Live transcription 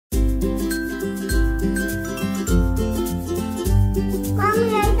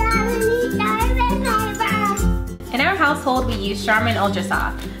In our household, we use Charmin Ultra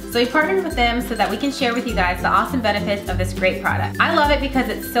Soft. So we partnered with them so that we can share with you guys the awesome benefits of this great product. I love it because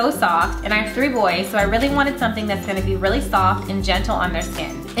it's so soft, and I have 3 boys, so I really wanted something that's gonna be really soft and gentle on their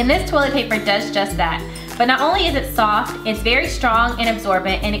skin. And this toilet paper does just that. But not only is it soft, it's very strong and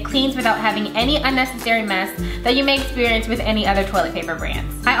absorbent, and it cleans without having any unnecessary mess that you may experience with any other toilet paper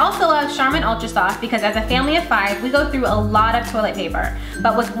brands. I also love Charmin Ultra Soft because as a family of 5, we go through a lot of toilet paper.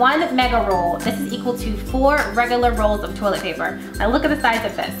 But with 1 mega roll, this is equal to 4 regular rolls of toilet paper. Now look at the size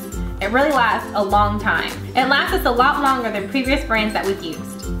of this. It really lasts a long time. It lasts us a lot longer than previous brands that we've used.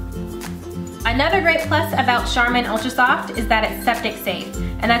 Another great plus about Charmin Ultra Soft is that it's septic safe.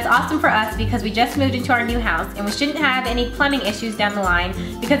 And that's awesome for us because we just moved into our new house and we shouldn't have any plumbing issues down the line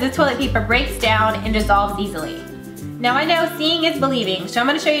because the toilet paper breaks down and dissolves easily. Now I know seeing is believing, so I'm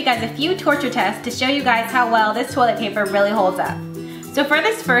going to show you guys a few torture tests to show you guys how well this toilet paper really holds up. So for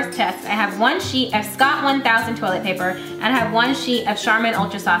this first test, I have 1 sheet of Scott 1000 toilet paper and I have 1 sheet of Charmin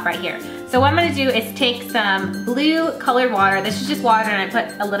Ultra Soft right here. So what I'm gonna do is take some blue colored water. This is just water and I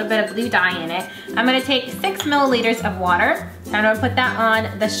put a little bit of blue dye in it. I'm gonna take 6 milliliters of water. I'm gonna put that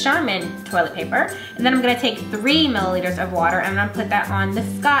on the Charmin toilet paper. And then I'm gonna take 3 milliliters of water and I'm gonna put that on the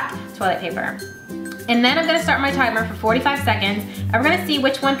Scott toilet paper. And then I'm gonna start my timer for 45 seconds. And we're gonna see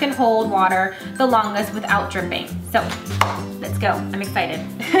which one can hold water the longest without dripping. So, let's go, I'm excited.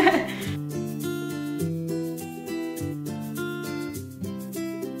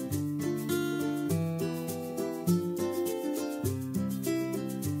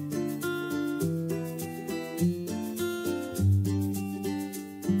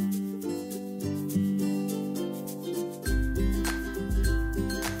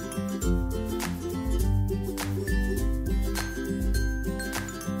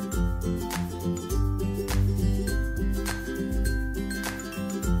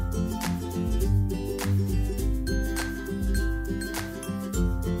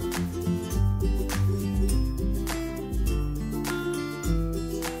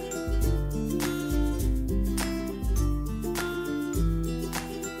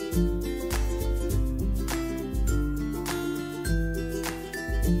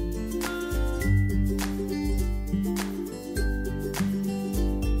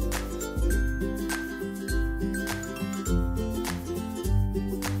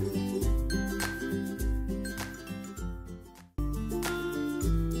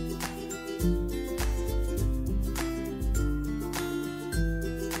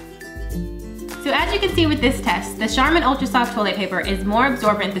 So as you can see with this test, the Charmin Ultra Soft toilet paper is more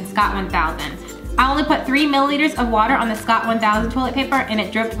absorbent than Scott 1000. I only put 3 milliliters of water on the Scott 1000 toilet paper and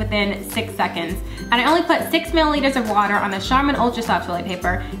it dripped within 6 seconds. And I only put 6 milliliters of water on the Charmin Ultra Soft toilet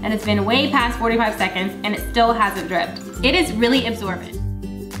paper and it's been way past 45 seconds and it still hasn't dripped. It is really absorbent.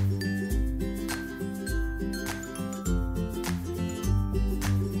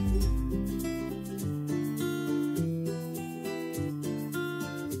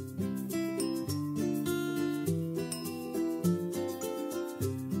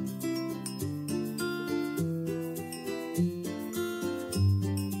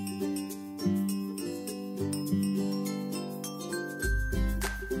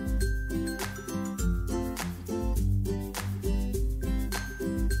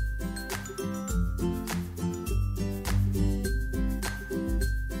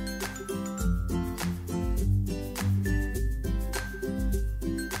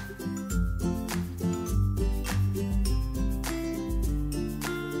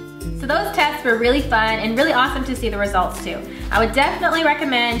 So those tests were really fun and really awesome to see the results too. I would definitely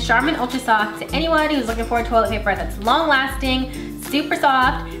recommend Charmin Ultra Soft to anyone who's looking for a toilet paper that's long lasting, super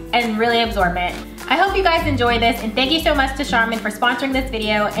soft, and really absorbent. I hope you guys enjoyed this and thank you so much to Charmin for sponsoring this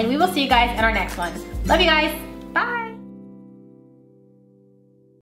video and we will see you guys in our next one. Love you guys!